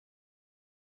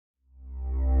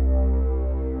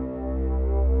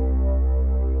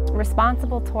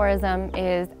Responsible tourism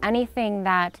is anything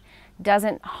that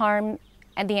doesn't harm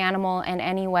the animal in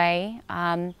any way,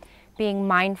 being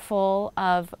mindful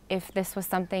of if this was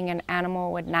something an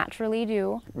animal would naturally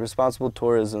do. Responsible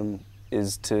tourism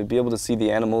is to be able to see the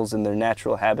animals in their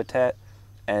natural habitat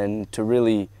and to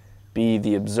really be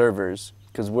the observers,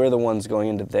 because we're the ones going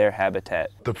into their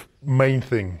habitat. The main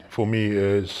thing for me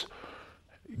is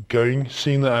going,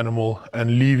 seeing the animal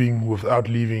and leaving without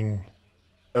leaving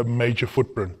a major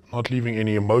footprint, not leaving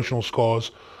any emotional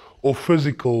scars or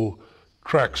physical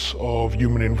tracks of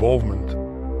human involvement.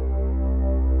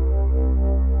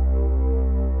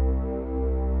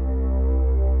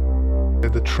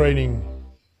 The training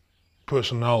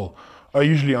personnel are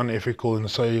usually unethical in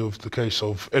the case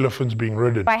of elephants being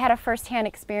ridden. I had a first-hand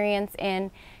experience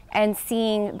in and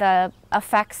seeing the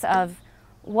effects of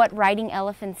what riding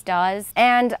elephants does,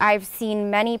 and I've seen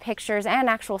many pictures and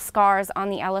actual scars on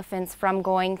the elephants from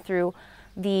going through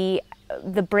the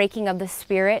breaking of the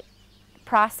spirit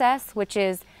process, which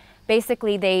is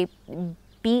basically they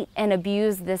beat and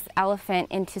abuse this elephant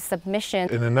into submission.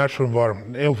 In a natural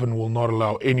environment, an elephant will not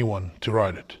allow anyone to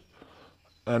ride it.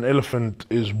 An elephant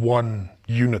is one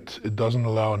unit. It doesn't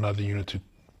allow another unit to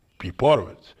be part of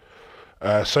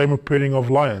it. Same with petting of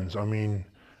lions. I mean,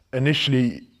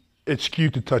 initially it's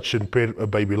cute to touch and pet a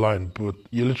baby lion, but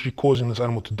you're literally causing this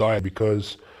animal to die,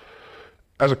 because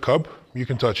as a cub, you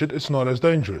can touch it, it's not as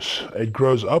dangerous. It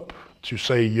grows up to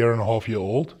say 1.5 years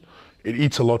old. It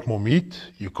eats a lot more meat.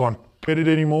 You can't pet it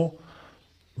anymore.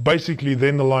 Basically,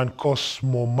 then the lion costs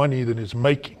more money than it's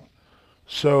making.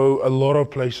 So a lot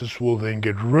of places will then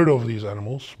get rid of these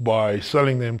animals by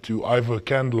selling them to either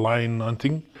canned lion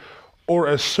hunting or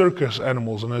as circus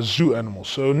animals and as zoo animals.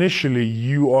 So initially,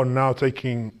 you are now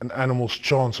taking an animal's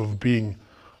chance of being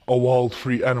a wild,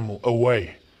 free animal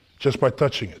away just by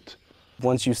touching it.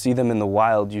 Once you see them in the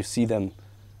wild, you see them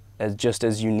as just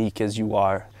as unique as you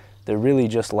are. They're really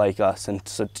just like us, and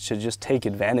so to just take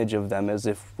advantage of them as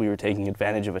if we were taking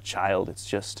advantage of a child,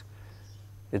 it's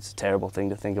a terrible thing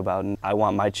to think about. And I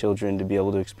want my children to be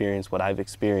able to experience what I've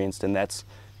experienced, and that's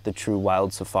the true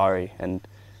wild safari. And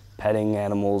petting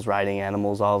animals, riding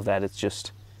animals, all of that,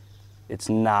 it's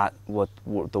not what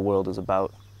the world is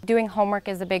about. Doing homework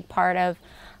is a big part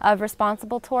of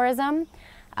responsible tourism.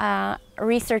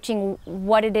 Researching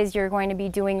what it is you're going to be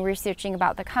doing, researching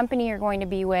about the company you're going to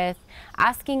be with,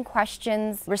 asking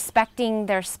questions, respecting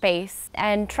their space,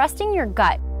 and trusting your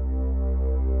gut.